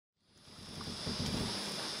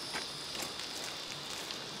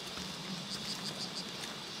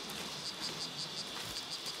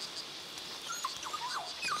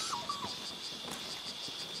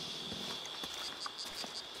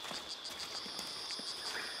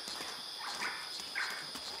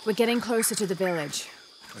We're getting closer to the village.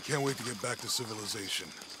 I can't wait to get back to civilization.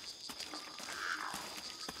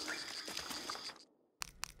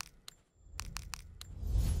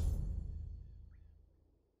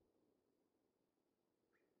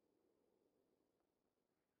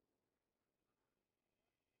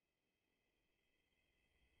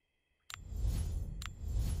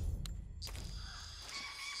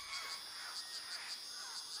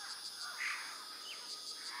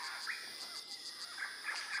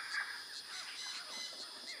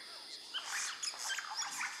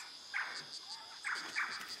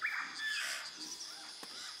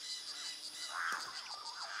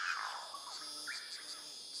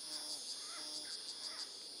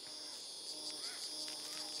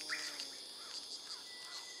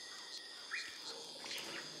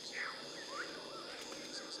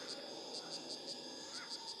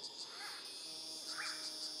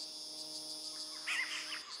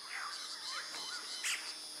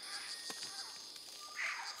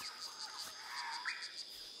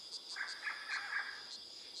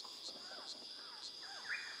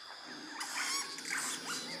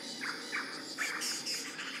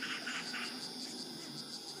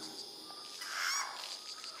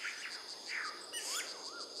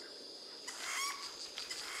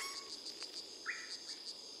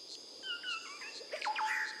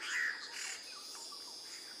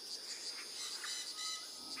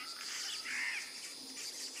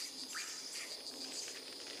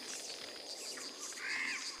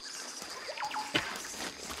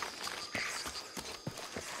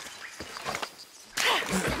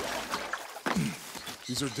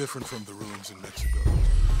 These are different from the ruins in Mexico.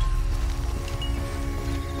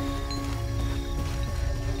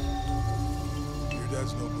 Your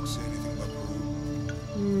dad's notebook say anything about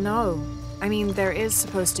Peru? No. I mean, there is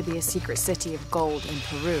supposed to be a secret city of gold in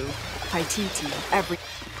Peru. Paititi, I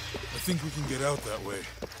think we can get out that way.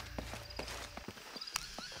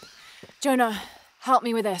 Jonah, help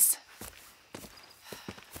me with this.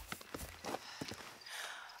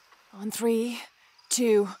 On 3,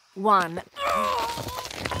 2, 1.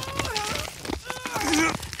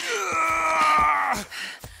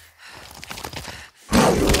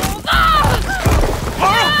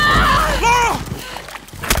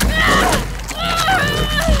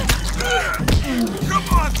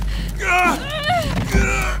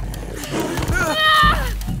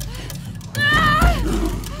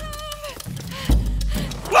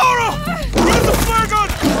 Lara! Where's the flare gun?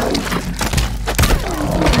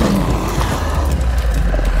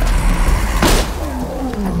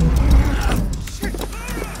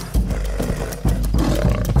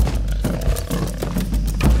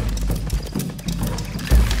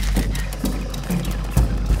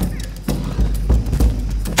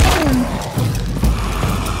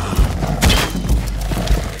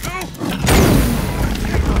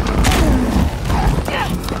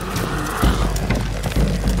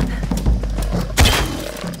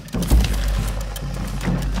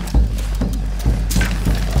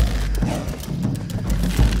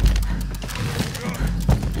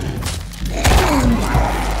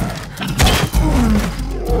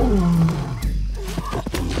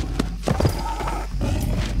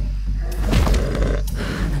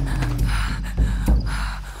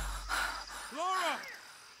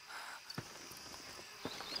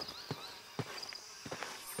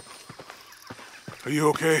 Are you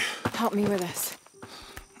okay? Help me with this.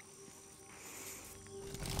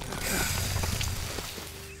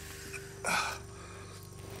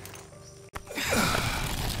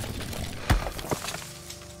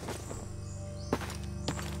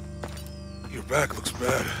 Your back looks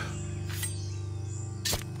bad.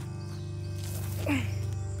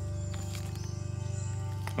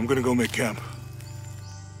 I'm gonna go make camp.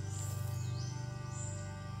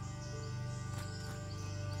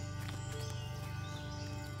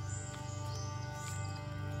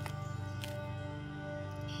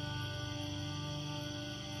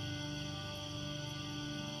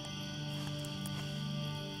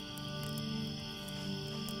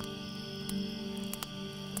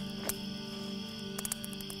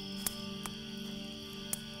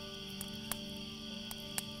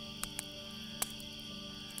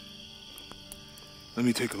 Let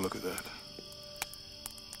me take a look at that.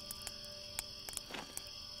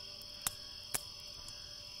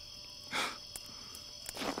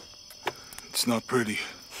 It's not pretty.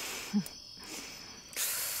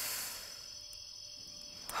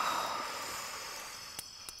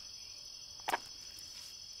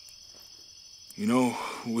 You know,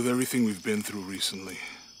 with everything we've been through recently,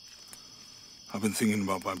 I've been thinking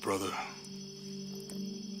about my brother.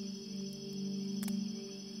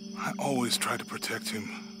 I always try to protect him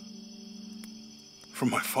From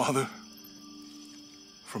my father.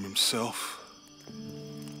 From himself.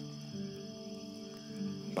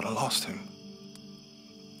 But I lost him.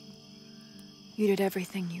 You did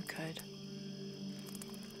everything you could.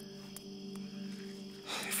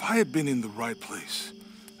 If I had been in the right place,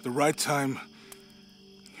 at the right time,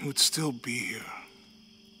 he would still be here.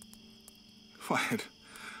 If I had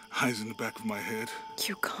eyes in the back of my head.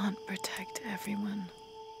 You can't protect everyone.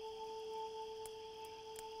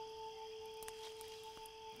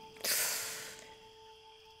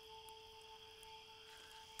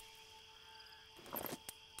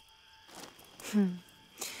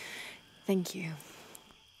 Thank you.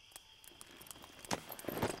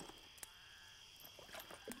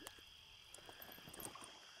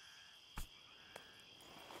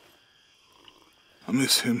 I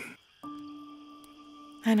miss him.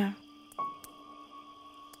 I know.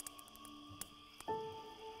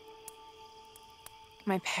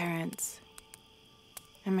 My parents.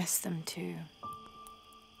 I miss them too.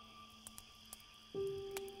 I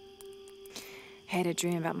had a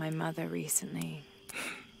dream about my mother recently.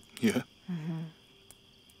 Yeah? Mm-hmm.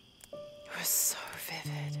 It was so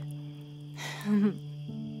vivid.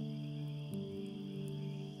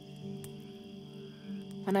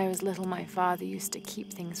 When I was little, my father used to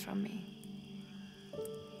keep things from me.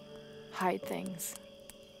 Hide things.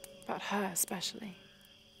 About her, especially.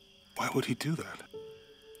 Why would he do that?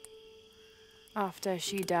 After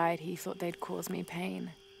she died, he thought they'd cause me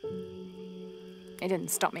pain. It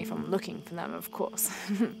didn't stop me from looking for them, of course.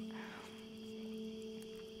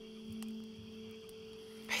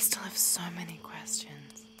 I still have so many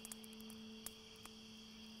questions.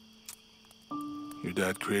 Your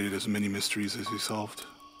dad created as many mysteries as he solved.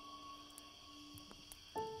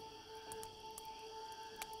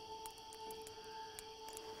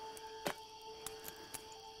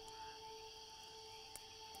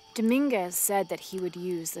 Dominguez said that he would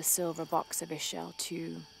use the silver box of Ishel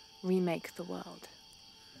to remake the world.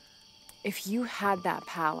 If you had that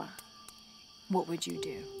power, what would you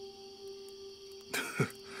do?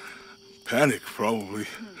 Panic, probably.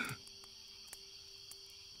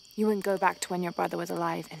 You wouldn't go back to when your brother was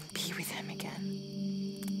alive and be with him again.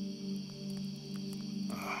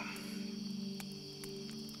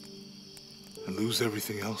 And lose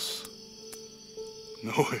everything else?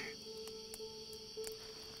 No way.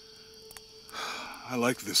 I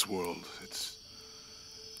like this world. It's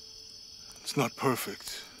not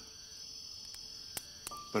perfect.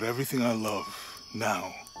 But everything I love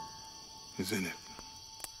now is in it.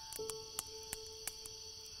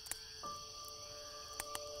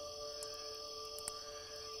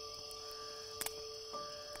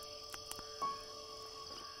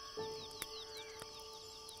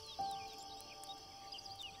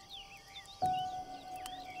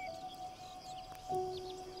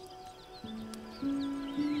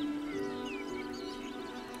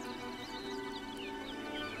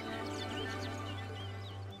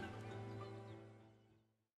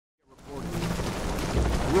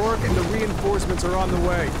 And the reinforcements are on the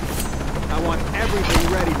way. I want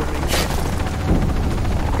everything ready when they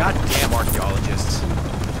get. Goddamn archaeologists.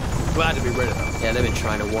 Glad to be rid of them. Yeah, they've been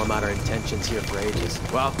trying to warm out our intentions here for ages.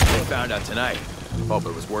 Well, they found out tonight. Hope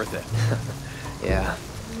it was worth it. Yeah,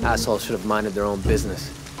 assholes should have minded their own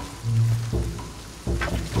business.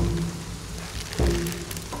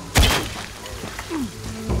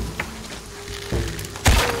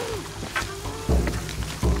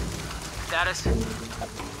 Status?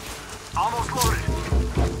 Almost loaded.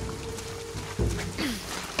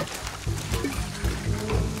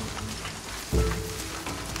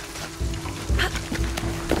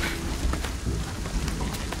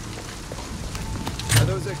 Are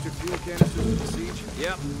those extra fuel canisters for the siege?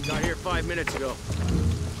 Yep, got here 5 minutes ago.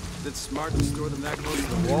 Is it smart to store them that close to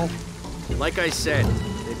the wall? Like I said,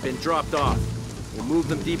 they've been dropped off. We'll move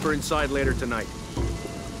them deeper inside later tonight.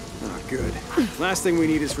 Oh, good. Last thing we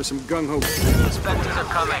need is for some gung-ho. Inspectors are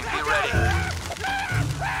coming. Be ready.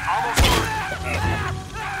 Almost loaded.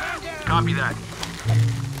 Copy that.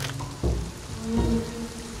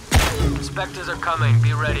 Inspectors are coming.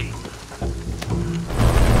 Be ready.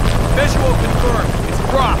 Visual confirmed. It's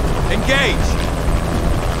dropped. Engage.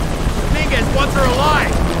 Dominguez wants her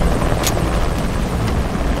alive.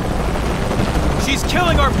 She's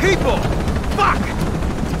killing our people. Fuck.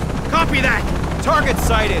 Copy that. Target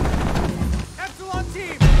sighted. Epsilon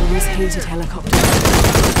team. Always hated helicopters.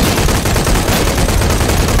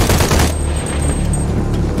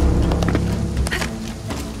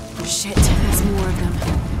 Shit, there's more of them.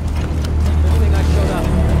 Good thing I showed up.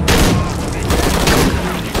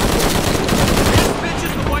 This bitch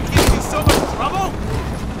is the one giving you so much trouble?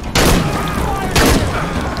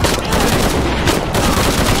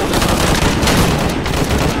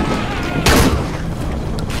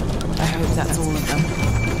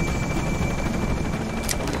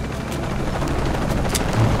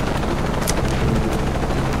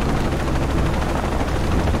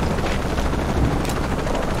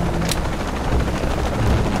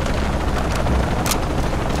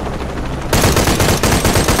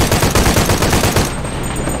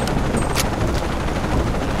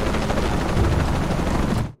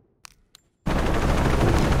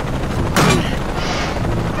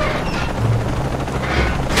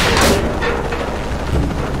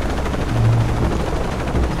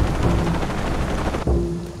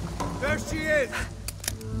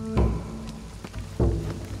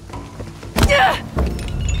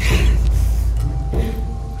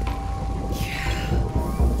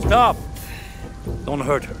 Stop! Don't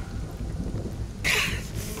hurt her.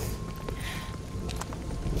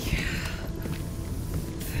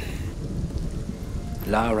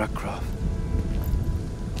 Lara Croft.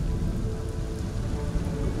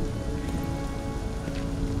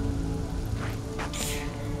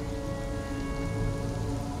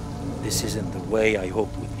 This isn't the way I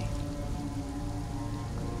hoped would be.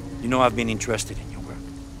 You know I've been interested in your work.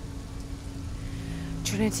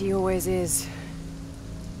 Trinity always is.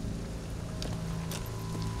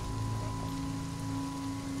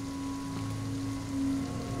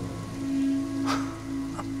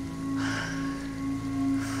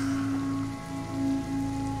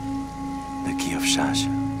 The key of Shasha.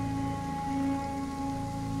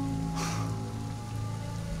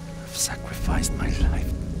 I've sacrificed my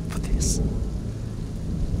life for this.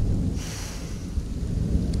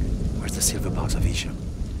 Where's the silver box of Isha?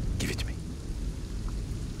 Give it to me.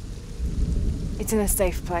 It's in a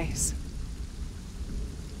safe place.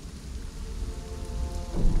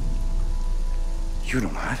 You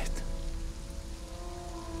don't have it.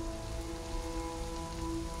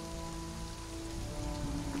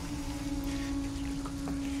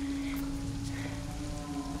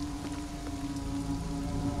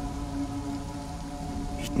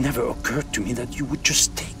 It never occurred to me that you would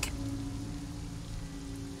just take it.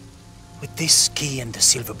 With this key and the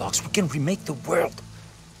silver box, we can remake the world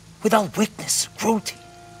without weakness, cruelty.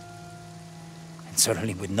 And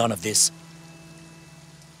certainly with none of this.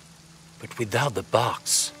 But without the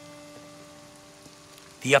box,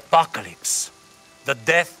 the apocalypse, the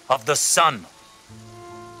death of the sun.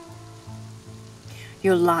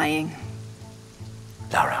 You're lying.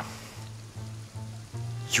 Lara,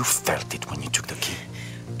 you felt it when you took the key.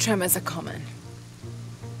 Tremors are common.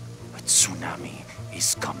 But tsunami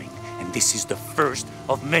is coming, and this is the first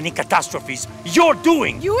of many catastrophes you're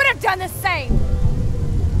doing! You would have done the same!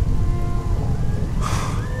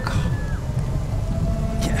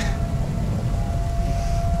 Yeah.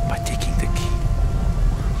 By taking the key,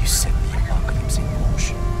 you set the apocalypse in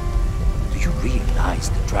motion. Do you realize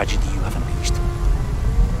the tragedy you have unleashed?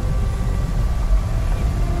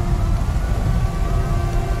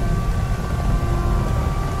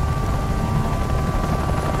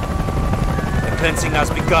 The cleansing has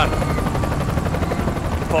begun.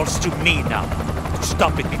 It falls to me now to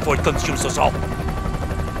stop it before it consumes us all.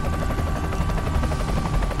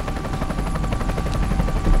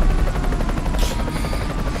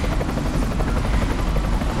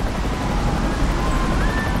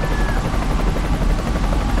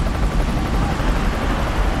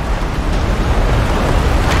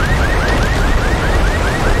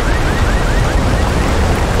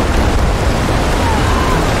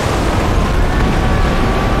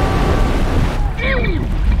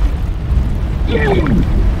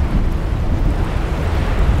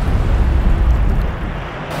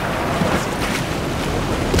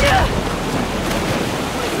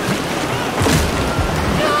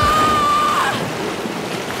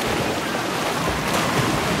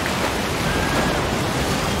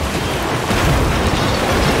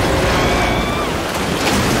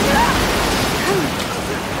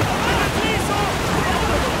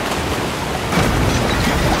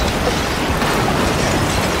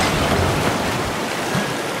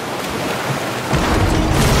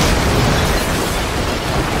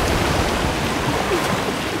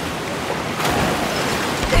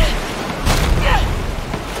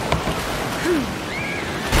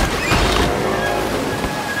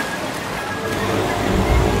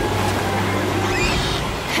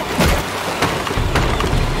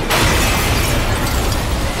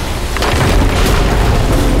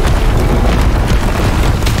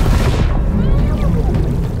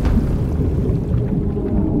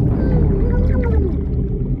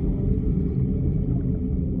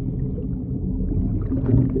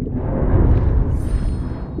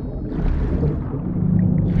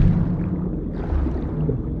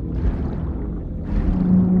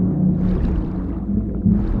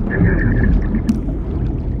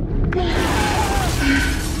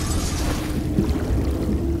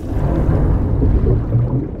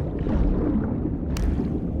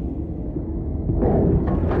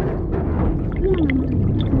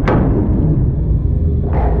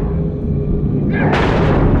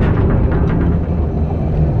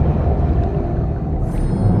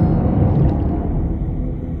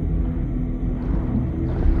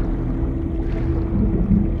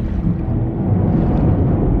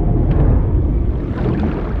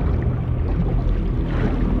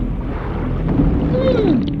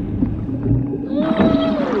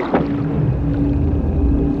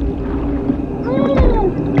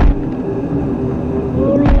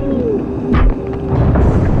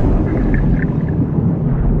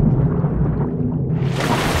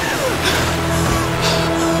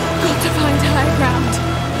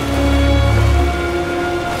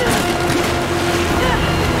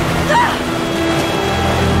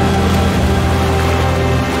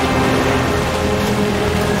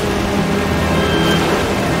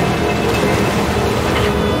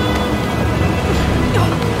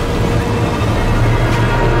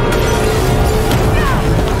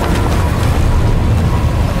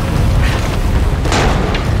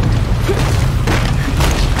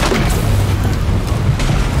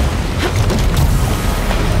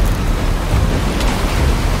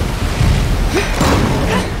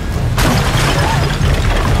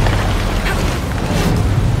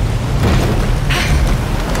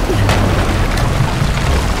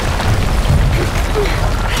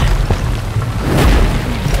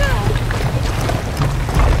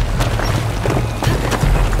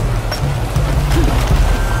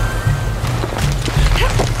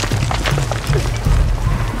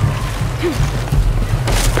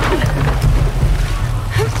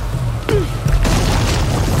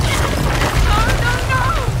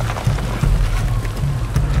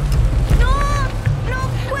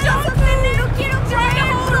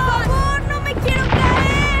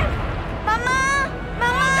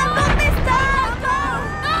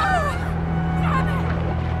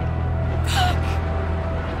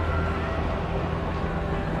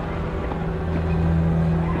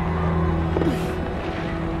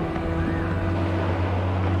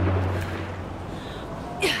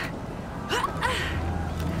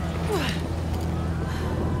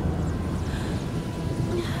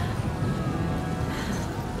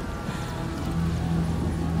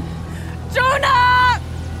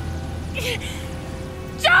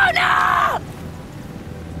 Fiona!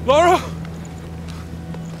 Lara!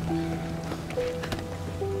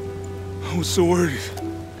 I was so worried.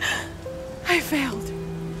 I failed.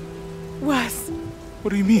 Worse.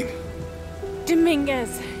 What do you mean?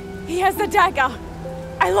 Dominguez. He has the dagger.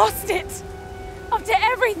 I lost it. After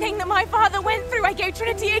everything that my father went through, I gave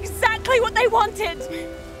Trinity exactly what they wanted.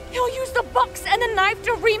 He'll use the box and the knife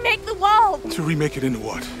to remake the world. To remake it into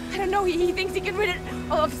what? I don't know, he thinks he can rid it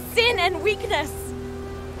of sin and weakness.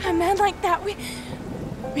 A man like that, we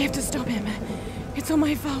have to stop him. It's all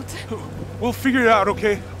my fault. We'll figure it out,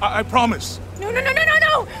 okay? I promise.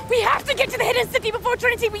 No! We have to get to the hidden city before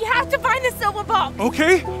Trinity. We have to find the silver box.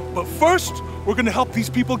 Okay, but first, we're gonna help these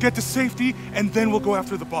people get to safety, and then we'll go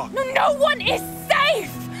after the box. No one is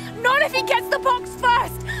safe! Not if he gets the box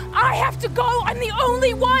first! I have to go! I'm the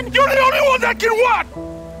only one! You're the only one that can what?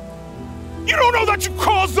 You don't know that you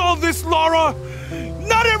caused all this, Lara!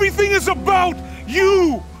 Not everything is about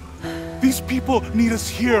you! These people need us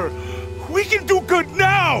here. We can do good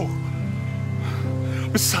now!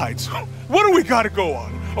 Besides, what do we gotta go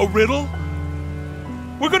on? A riddle?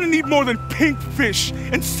 We're gonna need more than pink fish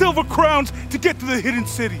and silver crowns to get to the hidden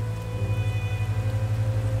city.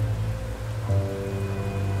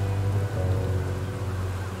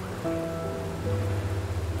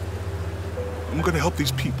 I'm gonna help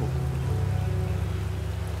these people.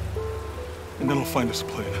 And then I'll find us a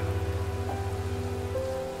plane.